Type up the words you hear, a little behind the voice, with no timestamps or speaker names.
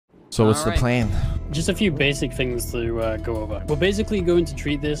So what's the plan? Just a few basic things to go over. We're basically going to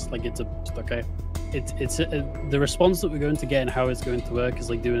treat this like it's a okay. The response that we're going to get and how it's going to work is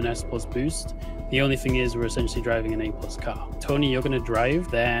like doing an S+ boost. The only thing is we're essentially driving an A+ car. Tony, you're going to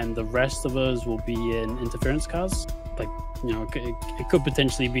drive, then the rest of us will be in interference cars. Like, you know, it could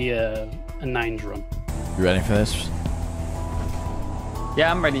potentially be a 9's run. You ready for this?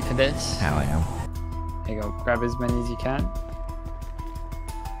 Yeah, I'm ready for this. Hell yeah. There you go. Grab as many as you can.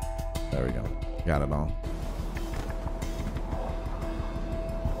 There we go. Got it all.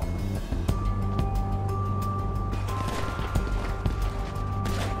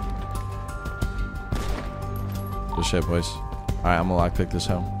 Good shit, boys. All right, I'm gonna lockpick this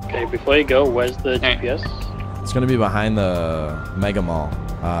home. Okay, before you go, where's the GPS? It's gonna be behind the Mega Mall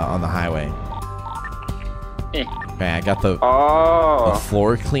on the highway. Okay, I got the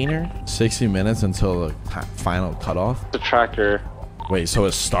floor cleaner. 60 minutes until the final cutoff. The tractor. Wait, so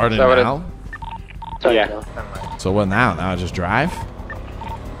it started now? Yeah. So what now? Now I just drive?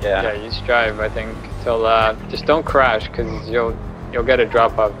 Yeah, you just drive, I think, till just don't crash, because you'll get a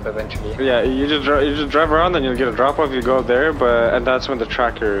drop off eventually. Yeah, you just drive around and you'll get a drop off. You go up there, and that's when the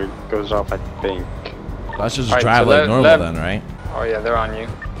tracker goes off, I think. I should just drive like normal then, right? Oh yeah, they're on you.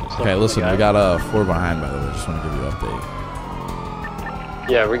 Okay, listen, we got a 4 behind, by the way. Just want to give you an update.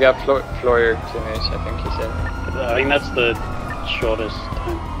 Yeah, we got Floyer tuners, I think he said. I think that's the shortest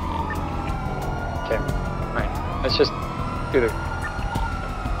time. Okay, alright. Let's just do the...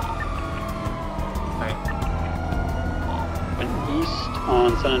 Alright. Went east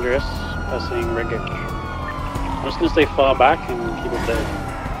on San Andreas, passing Regic. I'm just going to stay far back and keep it there.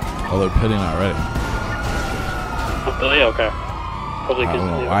 Oh, they're pitting already. Oh, really? Okay. Probably because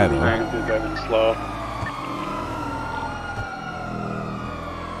they're driving slow.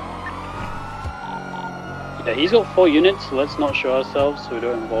 Yeah, he's got 4 units, so let's not show ourselves so we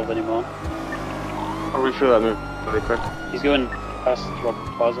don't involve anymore. I'll refill that move really quick. He's going past Rock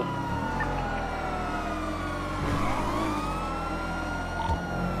Plaza.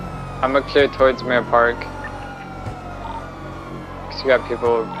 I'm gonna clear towards Mirror Park. Cause you got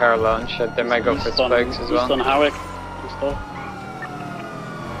people parallel and shit. They might go for spikes as well. East on Howick.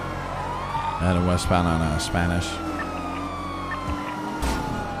 And westbound on Spanish.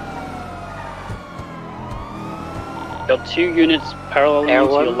 Got 2 units parallel to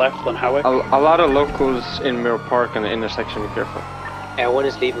your left on Howick. A lot of locals in Mirror Park and the intersection, be careful. Everyone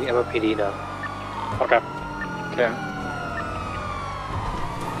is leaving MRPD now. Okay. Okay.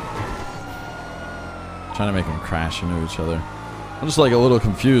 Trying to make them crash into each other. I'm just like a little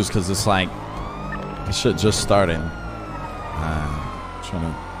confused because it's like this shit just starting.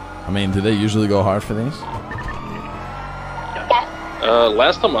 I mean, do they usually go hard for these?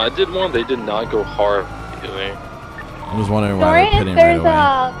 Last time I did one, they did not go hard. I'm just wondering why they're pitting right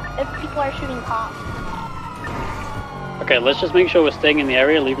away. If people are shooting cops. Okay, let's just make sure we're staying in the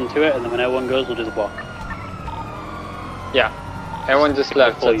area, leave them to it, and then when everyone goes, we'll do the block. Yeah. Everyone just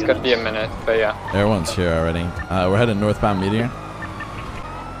left, so it's gonna be a minute, but yeah. Everyone's here already. We're heading northbound Meteor.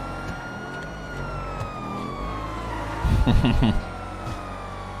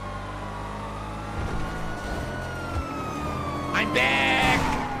 I'm back!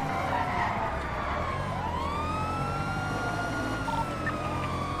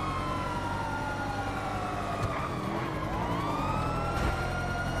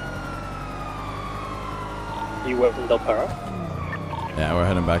 You work in Del Perro? Yeah, we're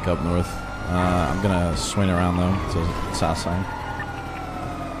heading back up north. I'm gonna swing around though to the south side.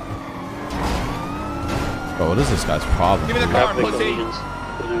 But what is this guy's problem? Give me the car, pussy! A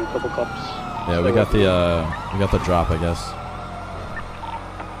couple cops. Yeah, we got the drop, I guess.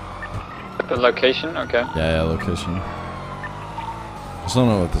 The location? Okay. Yeah, location. Just don't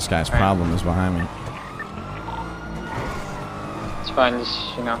know what this guy's problem is behind me. It's fine,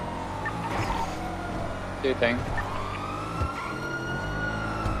 just, you know, do your thing.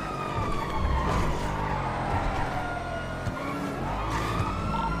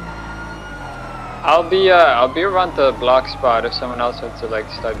 I'll be around the block spot if someone else wants to like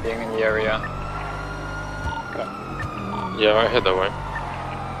start being in the area. Okay. Yeah, I head that way.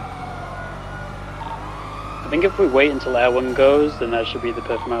 I think if we wait until everyone goes, then that should be the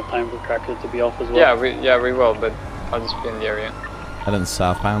perfect amount of time for tracker to be off as well. Yeah, we will, but I'll just be in the area. Heading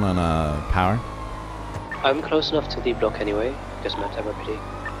southbound on power. I'm close enough to the block anyway, because I'm at MRPD.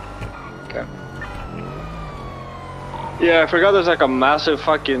 Okay. Yeah, I forgot there's like a massive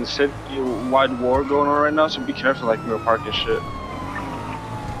fucking city-wide war going on right now, so be careful, like Mirror Park and shit.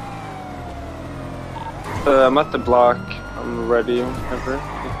 I'm at the block. I'm ready whenever.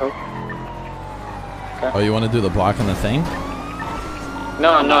 Okay. Oh, you want to do the block on the thing?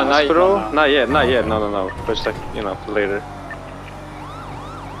 No, not Hospital? yet. Not yet, not yet. No. But it's like, you know, later.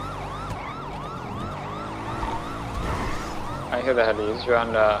 I hear the helis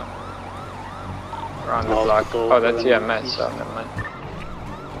around the block. Oh, that's EMS, so never mind.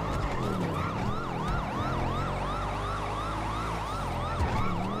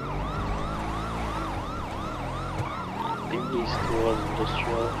 East towards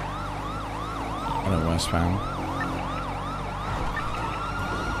industrial. And then westbound.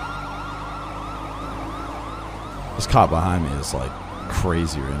 This cop behind me is like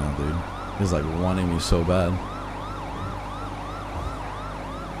crazy right now, dude. He's like wanting me so bad.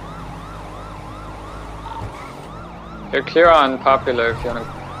 You're clear on Popular if you want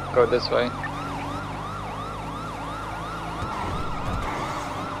to go this way.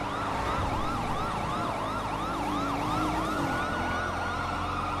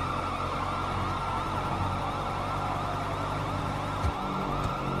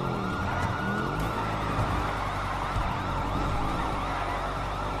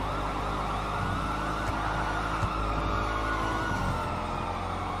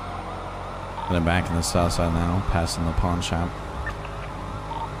 And I'm back in the south side now, passing the pawn shop.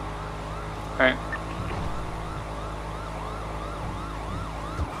 Alright.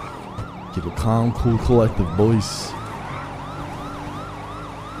 Keep it calm, cool, collective, boys.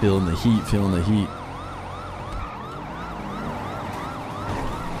 Feeling the heat, feeling the heat.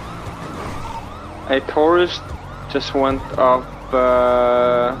 A tourist just went up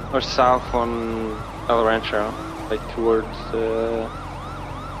or south on El Rancho, like towards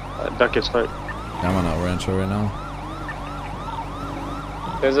Duckett's Foot. I'm on El Rancho right now.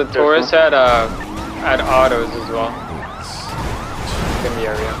 There's a tourist at Autos as well. In the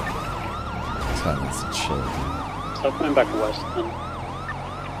area. It's having some chill. Stop going back west then.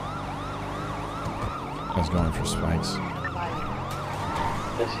 I was going for spikes. I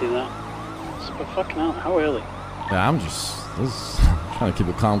see that. But fucking hell, how early? Yeah, I'm trying to keep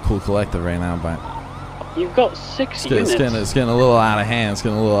it calm, cool, collective right now, but You've got 6 units. it's getting a little out of hand. It's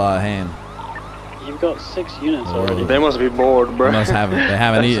getting a little out of hand. You've got 6 units already. They must be bored, bro. They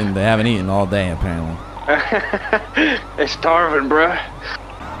haven't eaten. They haven't eaten all day apparently. They're starving, bro.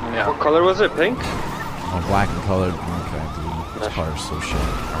 Yeah. What color was it? Pink? Oh, black and colored. Okay, dude. This car is so shit.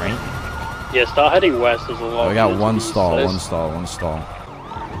 Alright. Yeah, start heading west. There's a lot. We got of one units. stall, There's- one stall.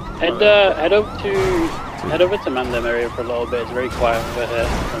 Head over to Mandem area for a little bit. It's very quiet over here.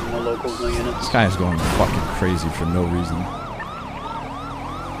 And no locals, no units. This guy's going fucking crazy for no reason.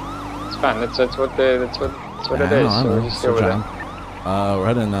 It's fine. That's what it is. So we're just deal with it. We're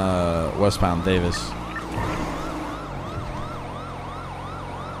heading westbound Davis.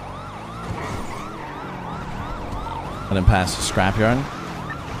 Heading past the scrapyard.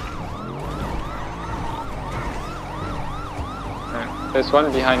 There's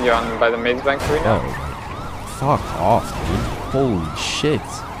one behind you by the Maids Bank Arena. Oh, fuck off, dude. Holy shit.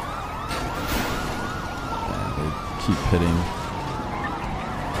 Yeah, they keep hitting.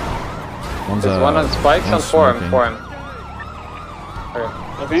 There's one on spikes on smoking. forum.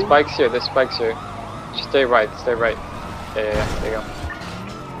 Okay. Spikes here, there's spikes here. Just stay right. Yeah, there you go.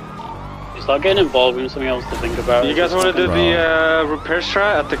 You start getting involved in something else to think about. You guys want to do the repair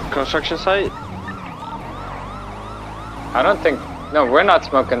strat at the construction site? I don't think. No, we're not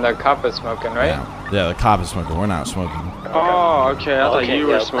smoking. The cop is smoking, right? Yeah, the cop is smoking. We're not smoking. Oh, okay. I thought you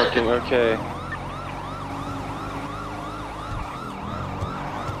were smoking. Okay.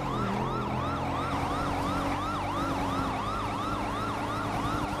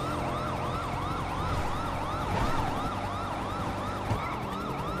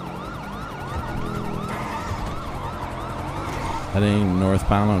 Heading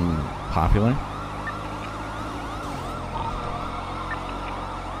northbound on Popular.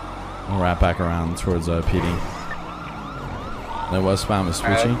 We'll wrap back around towards PD. Then westbound is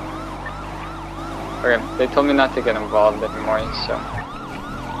Spoochie. Okay, they told me not to get involved anymore, so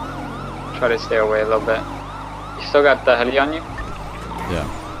try to stay away a little bit. You still got the heli on you? Yeah.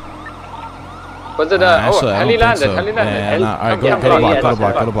 Was it heli landed, heli landed. Yeah, alright,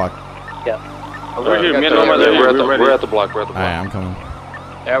 go to block. Yeah. We're here, me and Norma, we're at the block, Alright, I'm coming.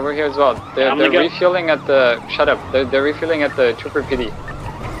 Yeah, we're here as well. They're refueling at the, shut up, they're refueling at the Trooper PD.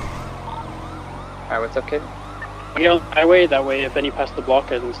 Alright, what's up, kid? You know, I wait that way. If any pass the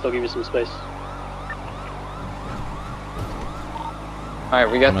block, I can still give you some space. Alright,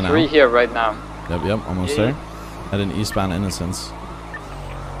 we got 3 here right now. Yep, almost there. Heading eastbound Innocence.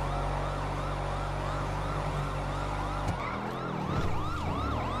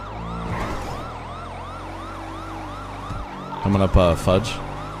 Coming up, Fudge.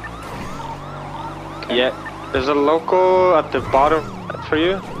 Yeah, there's a local at the bottom left for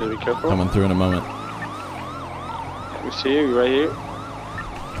you. Be careful. Coming through in a moment. Let me see you right here.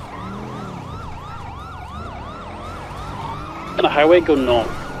 Can a highway go north?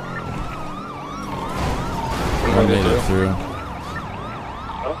 I made it through.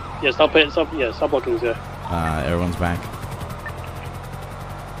 Oh, yeah, stop it. Stop blocking this guy. Everyone's back.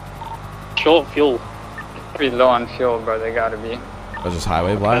 Short fuel. Pretty low on fuel, bro. They gotta be. Oh, just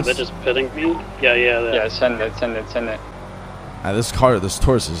highway blast? They're just pitting me. Yeah. Yeah, send it. This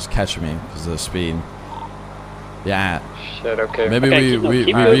Taurus is catching me because of the speed. Yeah. Shit, okay. Maybe Okay, we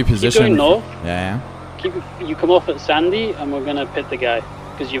keep reposition. going north. Yeah. You come off at Sandy, and we're gonna pit the guy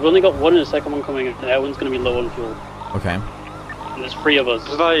because you've only got one and the second one coming, and that one's gonna be low on fuel. Okay. And there's 3 of us.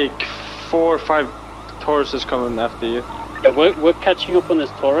 There's like 4 or 5 Tauruses coming after you. Yeah, we're catching up on this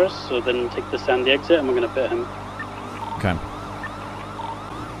Taurus, so then take the Sandy exit, and we're gonna pit him. Okay.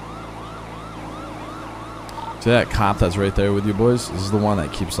 See that cop that's right there with you boys? This is the one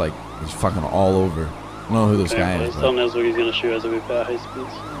that keeps like he's fucking all over. I don't know who this guy is. He's telling us what he's gonna shoot as we pit at high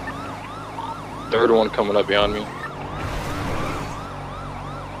speeds. Third one coming up behind me.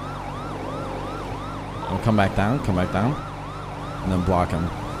 We'll come back down, and then block him.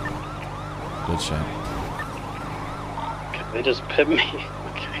 Good shit. Okay, they just pit me.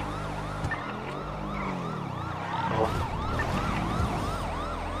 Okay.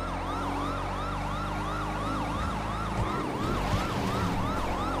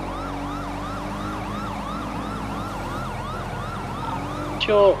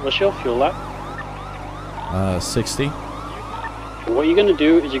 What's your fuel at? 60. What you're gonna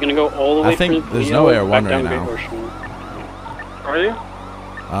do is you're gonna go all the way I think through there's Toledo, no Air 1 back right down now. Great Ocean. Are you?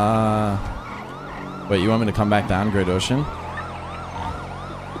 Wait, you want me to come back down Great Ocean?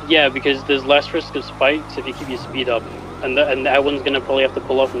 Yeah, because there's less risk of spikes if you keep your speed up. And that one's gonna probably have to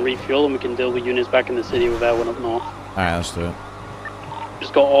pull off and refuel, and we can deal with units back in the city with that one up north. Alright, let's do it.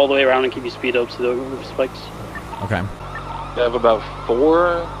 Just go all the way around and keep your speed up so don't move spikes. Okay. They have about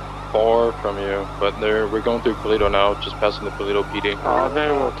 4 far from you, but we're going through Toledo now, just passing the Toledo PD. Oh, they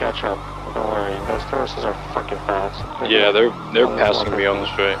will catch up. Don't worry. Those Tauruses are fucking fast. Yeah, they're passing me on the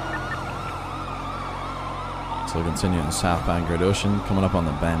straight. So continuing southbound Great Ocean, coming up on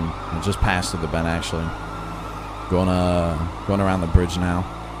the bend. I just passed through the bend actually. Going around the bridge now.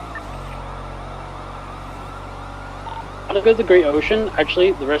 I'm gonna go to the Great Ocean.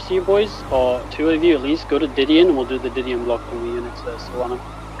 Actually, the rest of you boys, or 2 of you at least, go to Didion and we'll do the Didion block on the units there, Solana.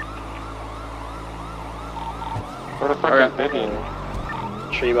 Where the fuck is Didion?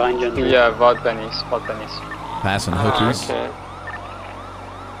 Tree behind you. Yeah, Vod Benny's. Passing hookies. Okay.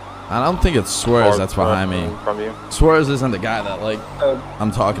 I don't think it's Suarez that's behind me. From you. Suarez isn't the guy that like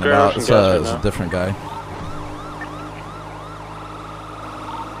I'm talking Great about. Ocean It's guys a right now. different guy.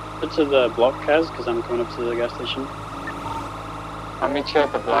 Go to the block, Kaz, because I'm coming up to the gas station. I'll meet you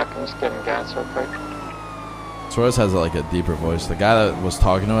at the block. I'm just getting gas real quick. Suarez has like a deeper voice. The guy that was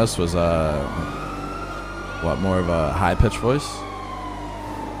talking to us was more of a high pitched voice.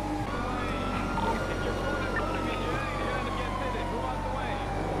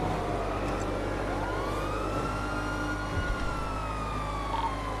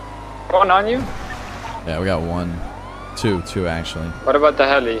 Going on you? Yeah, we got 1, 2 actually. What about the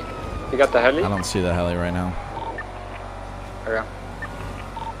heli? You got the heli? I don't see the heli right now. Okay.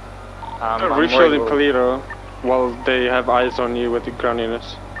 Reach out in Toledo while they have eyes on you with the ground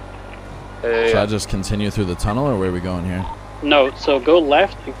units. Should I just continue through the tunnel or where are we going here? No, so go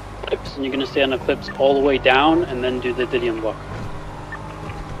left and clips, and you're gonna stay on the clips all the way down, and then do the Didion block.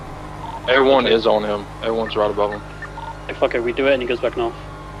 Everyone is on him. Everyone's right above him. Hey, fuck it, we do it and he goes back north.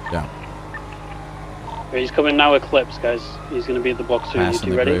 Yeah. Okay, he's coming now with clips, guys. He's gonna be at the block soon. You Passing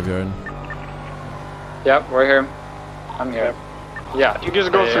two the ready? graveyard. Yep, we're here. I'm here. Yeah. You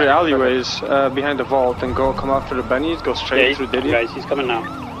just go Yeah, through the yeah, alleyways behind the vault and come after the Bennies, go straight Yeah, through Didion. guys, he's coming now.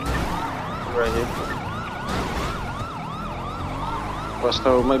 Right here.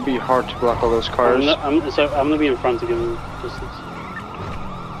 Westo, it might be hard to block all those cars. I'm gonna be in front to give him distance.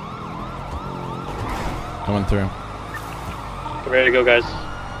 Coming through. Get ready to go, guys.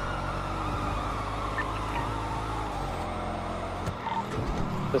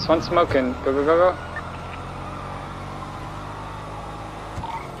 This one's smoking. Go, go, go, go.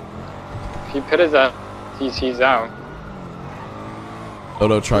 If you pit his ass, he's out.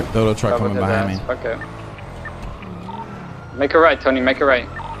 Dodo truck Go coming with his behind me. ass, fuck it. Make a right, Tony, make a right.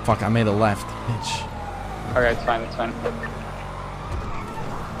 Fuck, I made a left, bitch. Okay, it's fine, it's fine.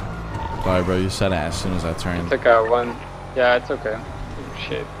 Sorry, bro, you said it as soon as I turned. Took out one. Yeah, it's okay.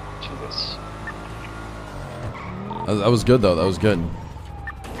 Shit, Jesus. That was good, though. That was good.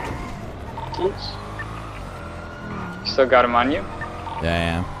 Oops. You still got him on you?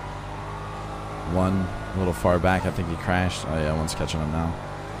 Yeah. One a little far back. I think he crashed. Oh yeah, one's catching him now.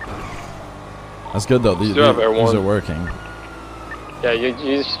 That's good though. These are working. Yeah,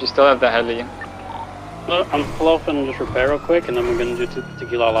 you still have the heli. Well, I'm pull off and just repair real quick, and then we're gonna do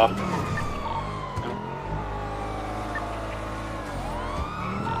tequila la.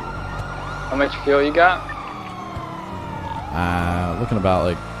 How much fuel you got? Looking about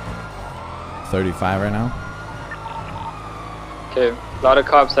like 35 right now. Okay, a lot of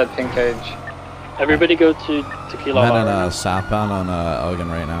cops at Pink Cage. Everybody go to tequila I'm la. heading southbound on Elgin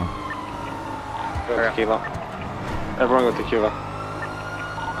right now. Go tequila. Everyone go tequila.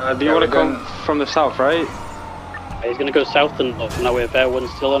 Do you want to come from the south, right? He's gonna go south and north, and that way if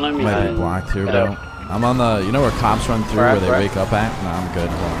everyone's still on him, he Might be can blocked here, get bro. out. I'm on the, you know where cops run through where they wake up at? No, I'm good.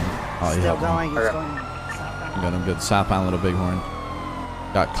 Oh, he Still helped me. going. He's Okay. going southbound. I'm good. I'm good. Southbound Little Bighorn.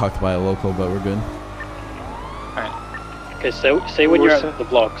 Got cucked by a local, but we're good. Okay, so say when you're at the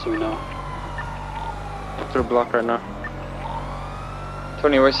block, so we know. Through block right now.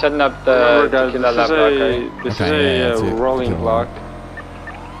 Tony, we're setting up the Remember, guys, tequila lab block, right? this Okay, is yeah, a rolling tequila block.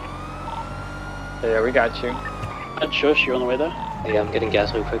 Yeah, we got you. And shush, you on the way there? Yeah, I'm getting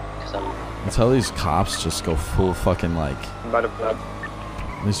gas real quick because I'm. Until these cops just go full fucking like, I'm about to blood.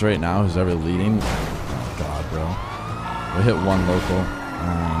 at least right now, who's ever leading. Oh god, bro. We hit one local.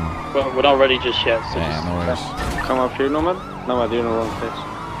 Well, we're not ready just yet, so Yeah, no worries. Come up here, Nomad. Nomad, you're in the wrong place.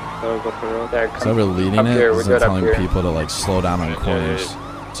 So go for the road. Yeah, Who's ever leading up it here, we is do it up telling here. people to like slow down on corners.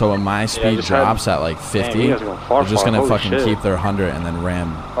 So when my speed just had- drops at like 50, Man, you guys are going far, we're just far. gonna Holy fucking shit. keep their 100 and then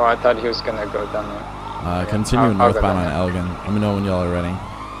ram. Oh, I thought he was gonna go down there. Continue I'll go northbound down on there. Elgin. Let me know when y'all are ready.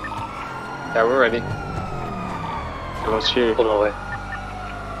 Yeah, we're ready. Let's hear. Pull away.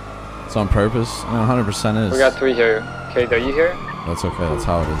 It's on purpose. I mean, 100% is. We got 3 here. Kate, are you here? That's okay. That's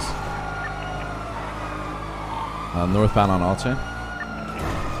how it is. Northbound on Alter.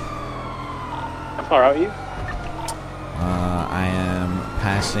 how far out are you? I am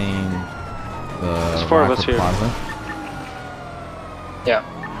passing the There's 4 of us Rocker here. Plaza. Yeah.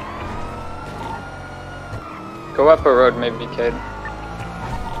 Go up a road, maybe, Kate.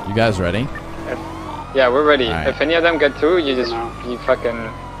 You guys ready? Yeah, we're ready. Alright. If any of them get through, you just No. you fucking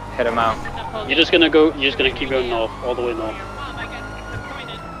hit them out. You're just gonna keep going north, all the way north.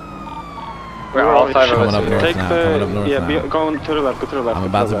 We're all 5 of Coming us up here. north Take now, coming up north yeah, now. go to the left, go to the left. I'm go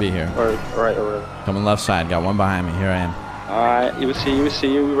about the to be left. here. Or right over there. Coming left side. Got one behind me. Here I am. Alright, you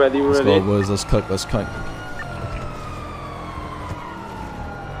see, we ready, Let's ready. go, boys. Let's cook. Let's cook.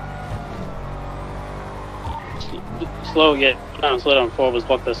 Slow, yeah. Slow down. 4 of us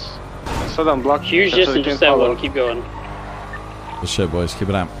block this. So then block. Huge so they distance, can just that follow. one. Keep going. Good shit, boys. Keep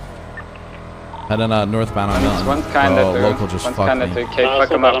it up. Heading northbound on Milton. One's kinda Oh, through. local just One's fucked kinda me. through. Kate, No, fuck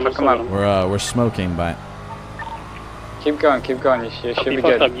slow him up, down, fuck him slow up. down. We're smoking, but Keep going, you should Be be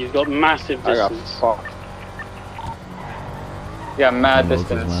fucked good. up. You've got massive I got distance. fucked. Yeah, mad Locals,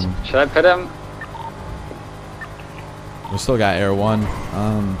 distance. man. Should I pit him? we still got air one.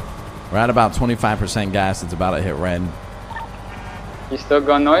 We're at about 25% gas. It's about to hit red. You still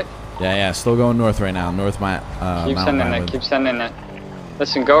going north? Yeah. Still going north right now. North Keep Mountain sending Vinewood. it, keep sending it.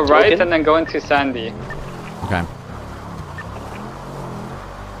 Listen, go right Token? and then go into Sandy. Okay.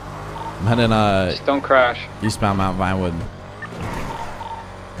 I'm heading Just don't crash. eastbound Mount Vinewood.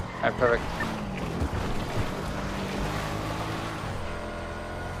 Alright, perfect.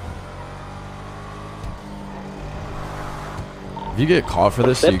 If you get called for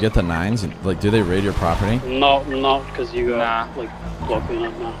this, do you get the 9s? And, like, do they raid your property? Not because you got Nah. like blocking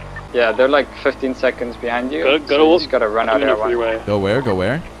up now. Yeah, they're like 15 seconds behind you. Go so you to just gotta run out coming there up one. freeway. Go where? Go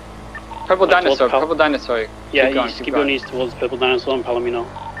where? Purple Like towards dinosaur, Pal- purple dinosaur. Yeah, Keep going, east. Keep going east towards Purple Dinosaur and Palomino.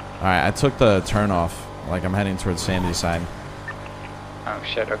 Alright, I took the turn off. Like, I'm heading towards Sandy's side. Oh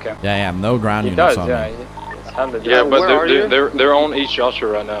shit, okay. Yeah. No ground He units does, on yeah. me. It's hella Yeah, does. but where are you? they're on East Joshua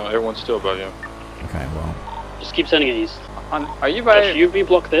right now. Everyone's still above you. Okay, well. Just keep sending it east. Are you by... UV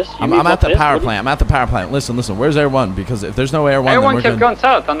block this. I'm UV at block the this, power ready? plant. I'm at the power plant. Listen. Where's Air 1? Because if there's no Air 1, then Everyone we're kept good. going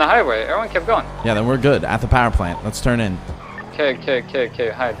south on the highway. Everyone kept going. Yeah, then we're good. At the power plant. Let's turn in. Okay.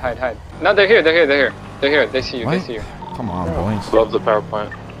 Hide. No, they're here. They're here. They see you. What? They see you. Come on, boys. Love the power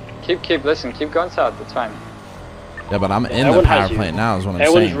plant. Listen. Keep going south. It's fine. Yeah, but I'm in the Everyone power has you. plant now is what I'm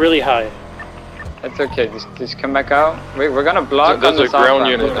Everyone's saying. really high. It's okay. Just come back out. We're gonna block on There's the a ground southbound,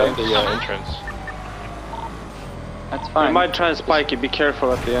 unit okay? at the entrance. That's I fine. might try and spike you. Be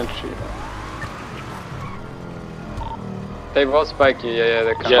careful at the entry. They will spike you. Yeah,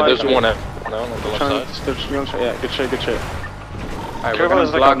 they're coming. Yeah, there's coming. one at now on the left side. Yeah, good shit. Alright, we're Careful, gonna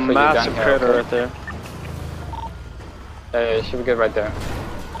there's like block a for you down massive here. crater Okay? right there. Yeah, you should be good right there.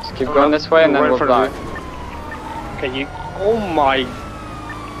 Just keep going this way and then Right in we'll front block. of Okay, you. Oh my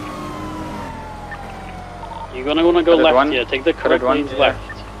You're gonna wanna go left here. Take the correct lanes left.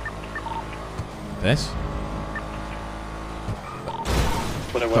 This?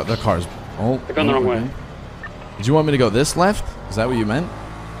 Whatever. The car's. Oh. They're going the wrong way. Did you want me to go this left? Is that what you meant?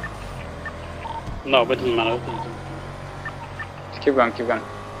 No, but it doesn't matter. Just keep going, keep going.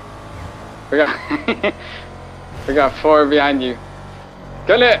 We got we got 4 behind you.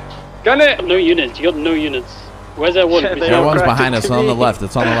 Gun it! Gun it! No units. You got no units. Where's that one? That one's behind us. It's on the left.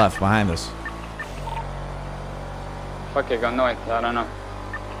 It's on the left, behind us. Fuck it, go north. I don't know.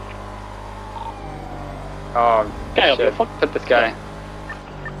 Oh, okay, shit. Fuck. Hit this guy.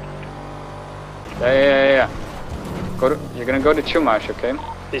 Yeah. Go to, you're gonna go to Chumash, okay?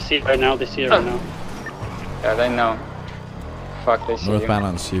 They see it right now. They see it right now. Yeah, they know. Fuck, they see Northbound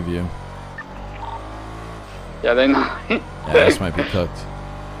on Seaview. Yeah, they know. Yeah, this might be cooked.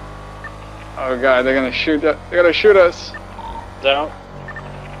 Oh god, they're gonna shoot us. They're gonna shoot us. Out.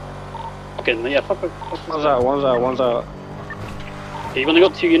 Okay, yeah, fuck. One's out, one's out. Okay, you've only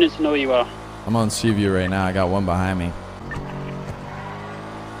got 2 units to know where you are. I'm on Seaview right now. I got one behind me.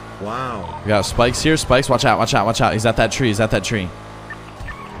 Wow. We got spikes here. Spikes, watch out, watch out, watch out. He's at that tree. He's at that tree.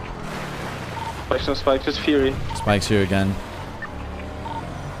 Spikes on spikes, just Fury. Spikes here again.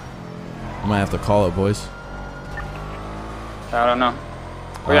 I might have to call it, boys. I don't know.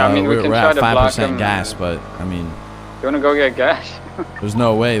 Well, yeah, I mean, we can we're try at to block 5% them. gas, but I mean, You wanna go get gas? there's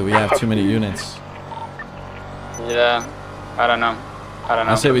no way. We have too many units. Yeah, I don't know.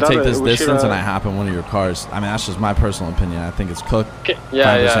 I say we take this distance and I hop in one of your cars. I mean, that's just my personal opinion. I think it's cooked. Okay.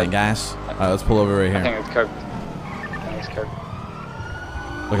 Yeah, 5% gas. All right, let's pull over right here. I think it's cooked. I think it's cooked.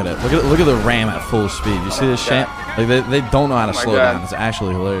 Look at it. Look at the ram at full speed. You see this shit? Like they don't know how to slow down. It's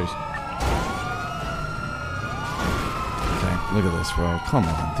actually hilarious. Okay, look at this, bro. Come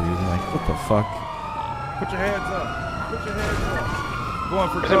on, dude. Like, what the fuck? Put your hands up. Put your hands up. Going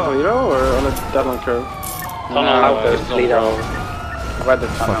for Is it Toledo or on a Devlin curve? No, it's Toledo. By the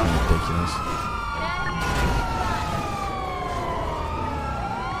tunnel. Fucking ridiculous.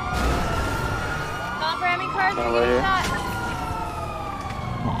 Stop ramming cars and Right get here. shot.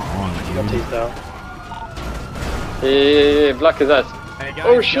 Come on, You got dude. tased out. Hey, block his ass. Hey, guys,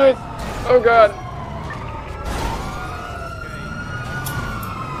 Oh shit! Oh god!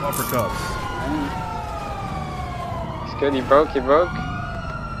 Bumper cups. It's good, he broke.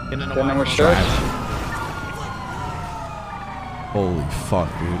 Getting in the Then white we're box. sure. Holy fuck,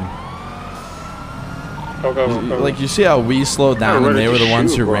 dude. Go. Like, you see how we slowed down and they were the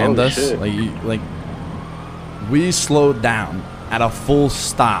ones who rammed us? Shit. Like, we slowed down at a full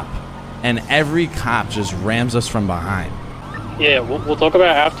stop and every cop just rams us from behind. Yeah, we'll talk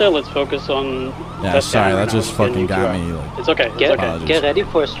about it after. Let's focus on. Yeah, sorry, that just fucking got me. Like, It's okay. Get, It's okay. get ready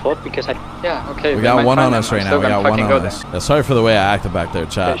for a swap because I. Yeah, okay. we they got might one find on them. us I'm right now. still We gonna got one fucking on go us. Yeah, sorry for the way I acted back there,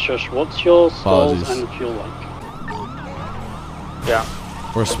 Okay, chat. shush. What's your stalls Apologies. and fuel like? there. Yeah,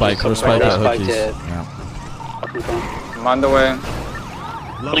 We're spiked. We're Spiked, spiked at spiked, hookies. yeah. Yeah. Fucking fun. I'm on the way.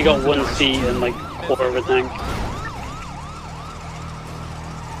 Only got 1 seat and like quarter of a tank.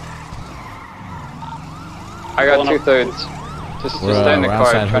 I got Well, no. 2/3. Just We're, stay in the we're car.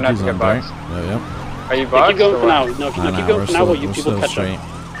 outside Try not hookies to get on break. boxed. Yeah. Are you Yeah, boxed? keep going or for what? now. No, if you Nah, keep nah, going we're for now, still, what you we're people still catch straight. up.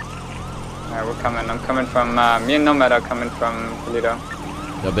 Alright, we're coming. I'm coming from, me and Nomad are coming from Toledo.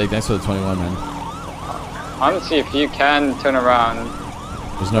 Yo, big thanks for the 21, man. Honestly, if you can turn around.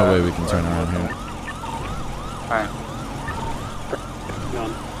 There's no way we can turn around here. Alright. Go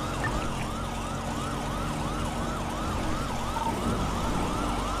on.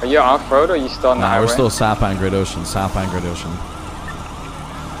 Are you off-road or are you still on the Nah, highway? we're still southbound Great Ocean. Southbound Great Ocean.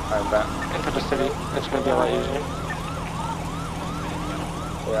 Alright, bet. Enter the city. It's gonna be a lot easier.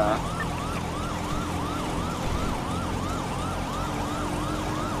 Yeah.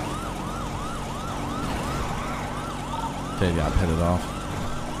 Okay, got pitted off.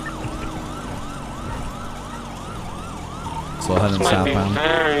 Still heading southbound.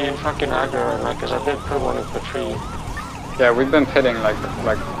 Very fucking aggro right now because I did put one in the tree. Yeah, we've been pitting like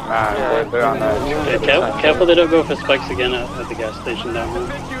mad. They're on the edge. Okay, careful they don't go for spikes again at the gas station down there.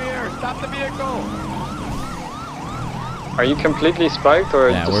 Thank you here. Stop the vehicle. Are you completely spiked or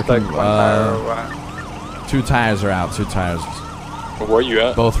Yeah, just we're like one tire or what? 2 tires are out. 2 tires. Where are you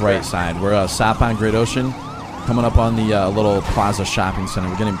at? Both right side. We're southbound Great Ocean. Coming up on the little Plaza shopping center.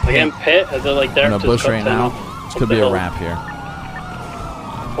 We're getting They're getting pit pit. They're like in there a bush right now. This could be a wrap here.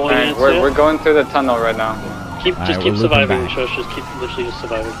 Alright, we're going through the tunnel right now. Just Alright, keep we're surviving. looking back. Just keep literally just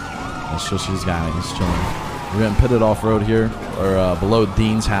surviving. That's just he's got it. He's chilling. We're getting pitted off road here, or below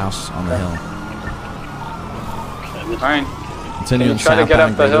Dean's house on the hill. Alright. Continuing try to get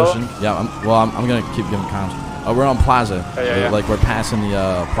southbound up the Great hill? Ocean. Yeah, I'm gonna keep giving comms. Oh, we're on Plaza. Yeah. Like we're passing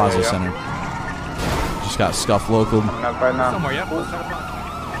the Plaza There you go. Center. Just got scuffed local. Coming up right now. Somewhere, yep.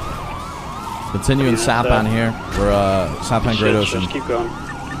 Continuing southbound here. We're southbound Great Ocean. Just keep going.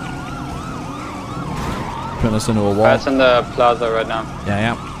 Putting us into a wall. Passing the plaza right now.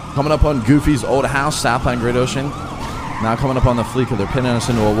 Yeah. Coming up on Goofy's old house, southbound Great Ocean. Now coming up on the Fleeca, they're pinning us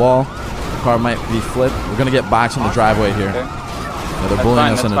into a wall. Car might be flipped. We're gonna get boxed in the driveway here. Okay. Yeah, they're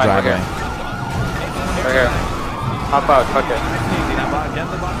bullying us in the driveway. Right here. Hop out, fuck it.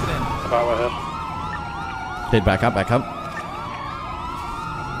 About right here. Okay, back up.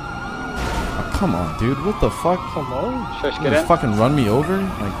 Oh, come on, dude. What the fuck? Hello? Shush, You get in. fucking run me over?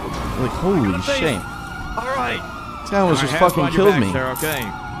 Like holy shit. All right. This guy almost just fucking killed me. Sir, okay.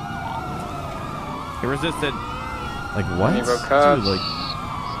 He resisted. Like what? Nero cops. Dude, like,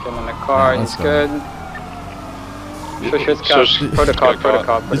 Just get in the car, Yeah, he's let's go. good. Shush,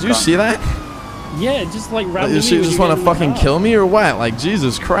 protocol. did you see that? Yeah, just like randomly. Does she when just you want get to in the fucking car. kill me or what? Like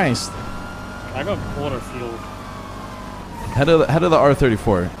Jesus Christ. I got quarter fuel. Head of the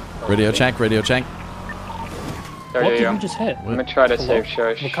R34. Radio check. There What you did go. we just hit? Let me try to save The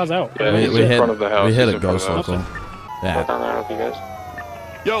Shush. car's out. Yeah, We he's in hit front of the house. we hit He's a in front of ghost the house. local. Yeah. Down there with you guys.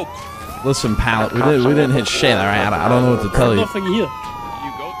 Yo. Listen, pal. We didn't hit shit. All right. I don't know what to tell you. Nothing here.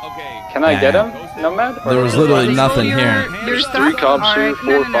 You go. Okay. Can I Yeah, get yeah. him, Nomad? Or There was is it literally like- nothing here. Your 3 cops here,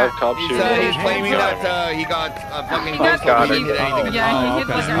 4 or 5 cops He's, here. he's claiming that he got fucking got ghost local. it. He did anything. Yeah, he hit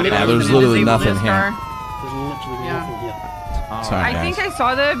okay. the Yeah, there's literally nothing here. There's literally Yeah. nothing here. Sorry, I guys. think I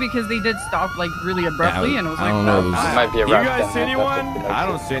saw that because they did stop like really abruptly, and it was I like, don't know. oh, There's- It might be a You wreck guys then, see that's anyone? what it I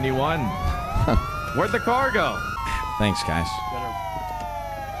don't see anyone. Where'd the car go? Thanks, guys.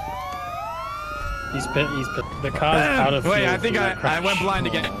 He's pit. The car's out of fuel. Wait, I think from I the crash. went blind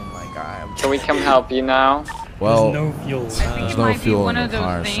again. Can we come help you now? Well, There's no fuel. I think There's it no might be fuel one in of the those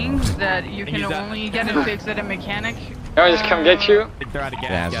car, so- things that you can Use that. only get it fixed at a mechanic. No, just come get you. I think they're out of gas,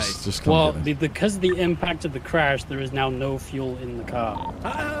 yeah, guys. just come Well, get us. because of the impact of the crash, there is now no fuel in the car.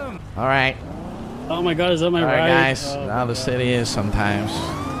 All right. Oh my god, is that my All right, ride? guys. Oh, Now the city is sometimes.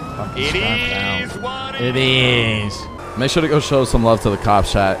 fucking It strapped is out. what It is. Make sure to go show some love to the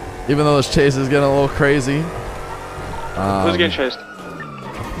cops, chat. Even though this chase is getting a little crazy. Who's getting chased?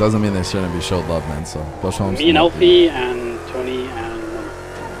 Doesn't mean they shouldn't be showed love, man. So go show them Me some and love. Alfie and Tony and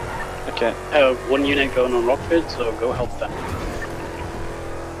Okay. one unit going on Rockford, so go help them.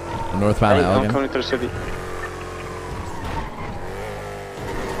 Northbound I'm Elgin. coming to the city.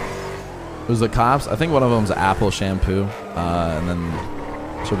 Who's the cops? I think one of them's Apple Shampoo, and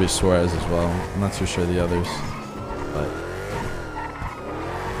then should be Suarez as well. I'm not too sure the others, but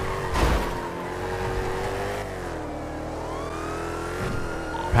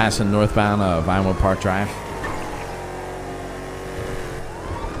passing northbound Vinewood Park Drive.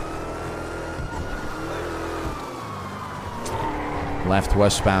 Left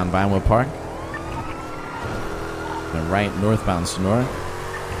westbound Vinewood Park. And right northbound Sonora.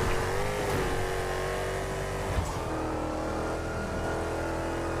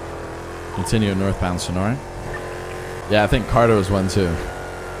 Continue northbound Sonora. Yeah, I think Carter was one too.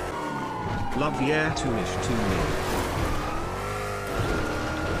 Love the air to-ish to me.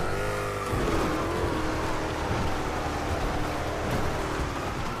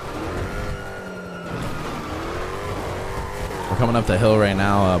 We're coming up the hill right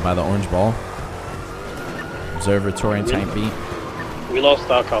now by the Orange Ball. Observatory type beat. We lost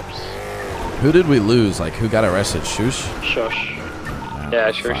our cops. Who did we lose? Like, who got arrested? Shush? Shush.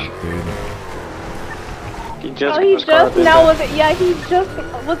 Yeah, sure. Fuck, dude. He just Oh, he was caught just up now in was yeah he just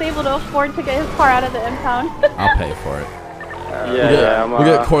was able to afford to get his car out of the impound. I'll pay for it. Yeah, We'll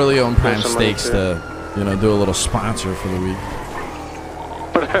get Corleone Prime some money Steaks too. to, you know, do a little sponsor for the week.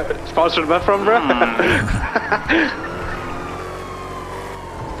 Sponsored by from, bro?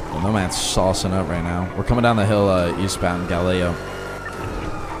 Well, no man's saucing up right now. We're coming down the hill eastbound Galileo.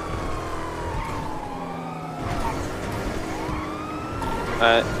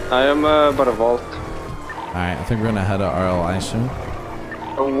 I am about a vault. Alright, I think we're gonna head to RLI soon.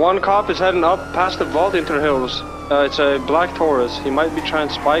 One cop is heading up past the vault into the hills. It's a black Taurus. He might be trying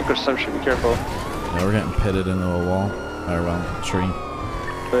to spike or some shit. Be careful. Yeah, we're getting pitted into a wall. Or, well, a tree.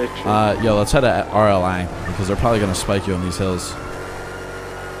 Wait, Yo, let's head to RLI because they're probably gonna spike you on these hills.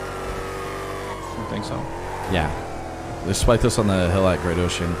 I think so. Yeah. They spiked us on the hill at Great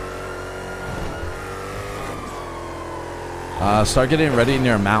Ocean. Start getting ready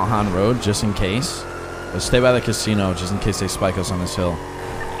near Mount Han Road just in case. But stay by the casino just in case they spike us on this hill.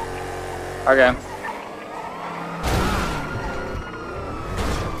 Okay.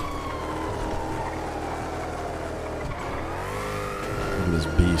 Look at this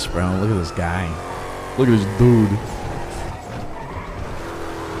beast, bro. Look at this guy. Look at this dude.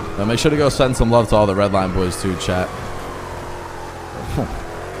 But make sure to go send some love to all the Redline boys too, chat.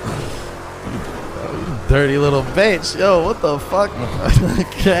 Dirty little bitch. Yo, what the fuck?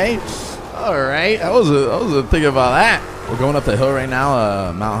 Okay. Alright. I wasn't thinking about that. We're going up the hill right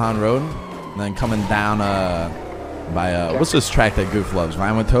now, Mount Han Road. And then coming down by what's this track that Goof loves?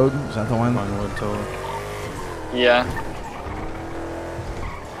 Vinewood Toad? Is that the one? Vinewood Toad. Yeah.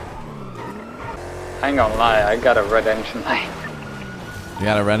 I ain't gonna lie, I got a red engine light. You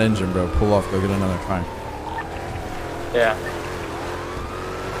got a red engine, bro. Pull off, go get another car. Yeah.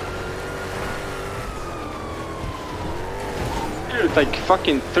 Dude, like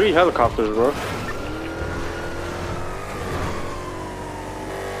fucking 3 helicopters, bro.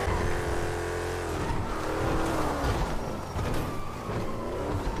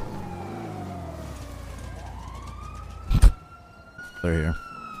 They're here.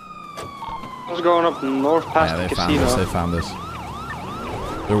 I was going up north past the casino. They found us.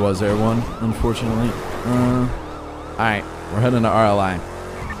 There was there one, unfortunately. Alright, we're heading to RLI.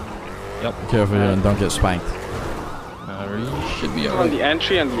 Yep. Be careful here and don't get spanked. You should be On alright. the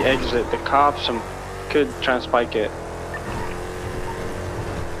entry and the exit, the cops could try and spike it.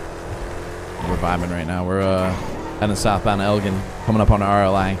 We're vibing right now. We're heading southbound to Elgin, coming up on the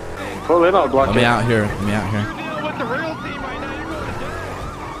RLI. Pull in, I'll block it. Let me out here. Let me out here. With the real team right now, you're going to jail.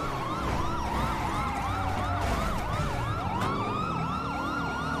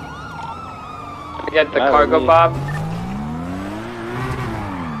 Get the cargo, Bob.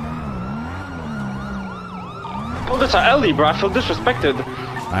 Oh, that's an alley, bro. I feel disrespected.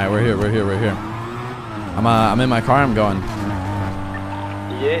 Alright, we're here. I'm in my car. I'm going.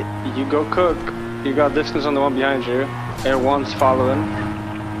 Yeah, you go cook. You got distance on the one behind you. Air 1's following.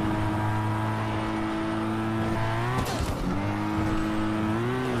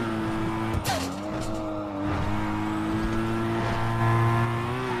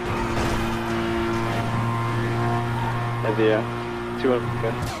 Yeah,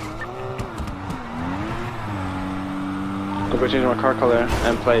 200. I'll go change my car color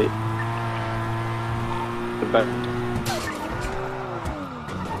and plate. The back.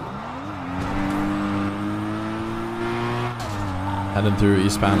 Heading through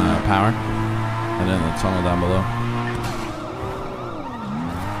eastbound Power. And then the tunnel down below.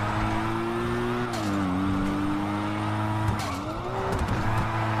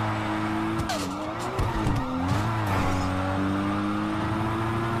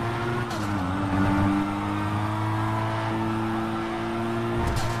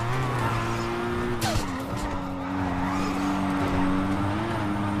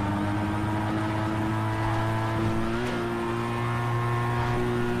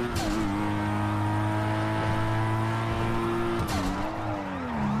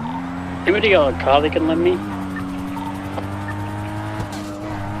 Anybody got a car they can lend me?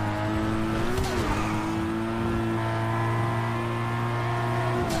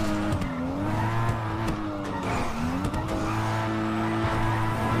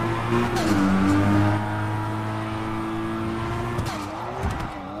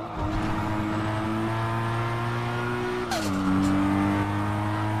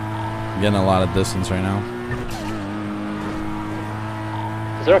 I'm getting a lot of distance right now.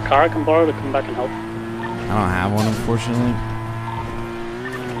 Is there a car I can borrow to come back and help? I don't have one, unfortunately.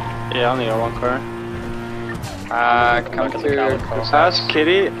 Yeah, I only got one car. Come to Ask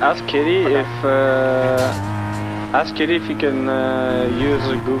Kitty if you can use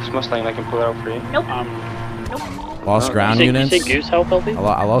a Goof's Mustang. I can pull it out for you. Nope. Lost ground units. You say Goose help, LB?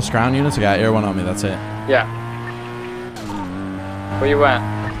 I lost ground units. I got air one on me. That's it. Yeah. Where you at?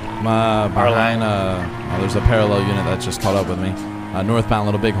 I'm behind. There's a parallel unit that just caught up with me. Northbound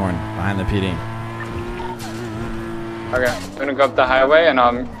Little Bighorn, behind the PD. Okay, I'm gonna go up the highway and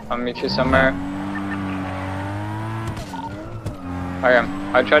I'll meet you somewhere. Okay,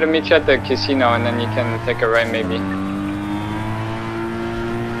 I'll try to meet you at the casino and then you can take a right maybe.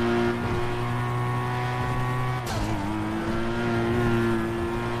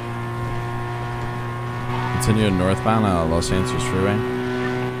 Continue northbound Los Angeles Freeway.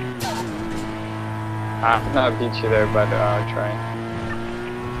 I'm not beat you there, but I'll try.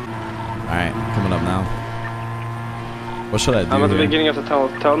 Alright, coming up now. What should I do? I'm at the here? beginning of the tunnel.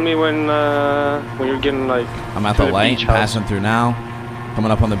 Tell me when you're getting like. I'm at the light, passing through now. Coming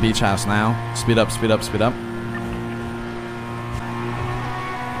up on the beach house now. Speed up, speed up, speed up.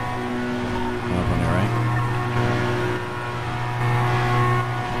 Coming up on your right.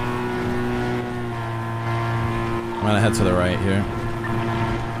 I'm gonna head to the right here.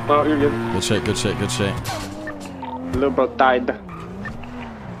 Oh, you're good. Good shit, good shit, good shit. Little bro died.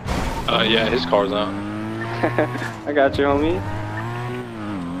 Yeah, his car's out. I got you, homie.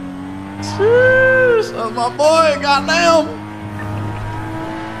 Jeez, that's my boy. Goddamn.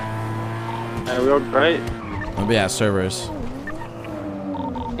 And we all great. Maybe at servers.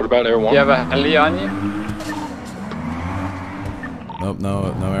 What about Air 1? Do you have a heli on you? Nope, no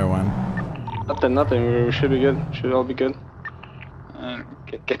Air 1. Nothing. We should be good. Should all be good.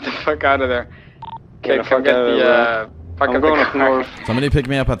 Get the fuck out of there. Okay, the come fuck get out of the there, I'm going up north. Somebody pick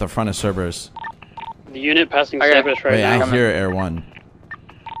me up at the front of Cerberus. The unit passing Okay. Cerberus right Wait, now. I hear Air 1.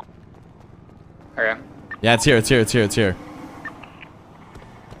 Okay. Yeah, it's here.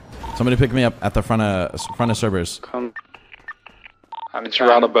 Somebody pick me up at the front of Cerberus. Come. It's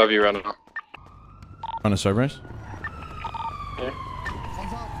around above you right now. Front of Cerberus?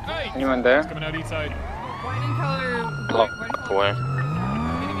 Anyone there? Coming out east side. White and color. Block away.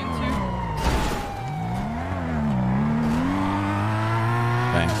 Getting into.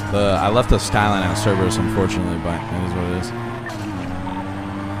 Okay. I left the skyline at Cerberus, unfortunately, but that is what it is.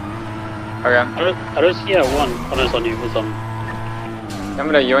 Okay. I don't see a one. Oh, no, it's on you. It's on. I'm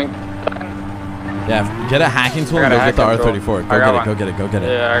gonna yoink. Yeah, get a hacking tool I and got go a get the hacking tool. R34. I got one. Go get it.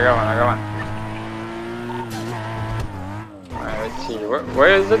 Yeah, I got one. Alright, let's see.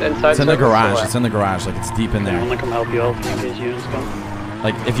 Where is it? Inside? It's in the Cerberus or garage. what? It's in the garage. Like, it's deep in I there. want to come help you out in case units come.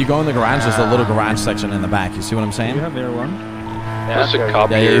 Like, if you go in the garage, there's a little garage section in the back. You see what I'm saying? have Air 1? Yeah, There's a okay.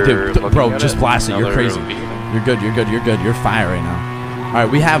 cop Yeah, you here do. looking Bro, at just it. blast it. You're Another crazy. vehicle. You're good. You're fire right now. Alright,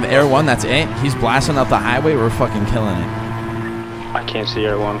 we have Air 1. That's it. He's blasting up the highway. We're fucking killing it. I can't see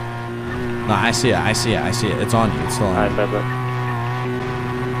Air 1. No, I see it. It's on you. It's still on you. bet.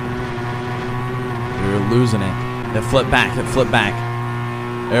 We're losing it. It flipped back.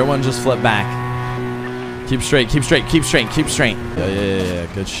 Air 1 just flipped back. Keep straight. Yeah.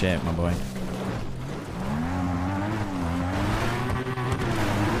 Good shit, my boy.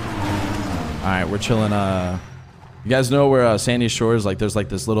 Alright, we're chilling. You guys know where Sandy Shores, like, there's like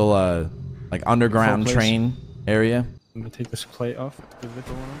this little like underground train area? I'm gonna take this plate off. The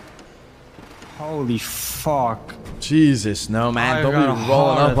little one. Holy fuck. Jesus, no, man. I Don't got a be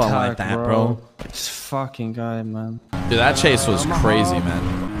rolling heart up on like attack, that, bro. This fucking guy, man. Dude, that chase was crazy, man.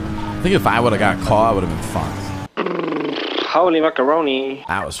 I think if I would have got caught, I would have been fucked. Holy macaroni.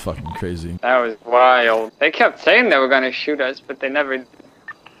 That was fucking crazy. That was wild. They kept saying they were gonna shoot us, but they never did.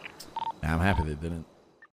 Yeah, I'm happy they didn't.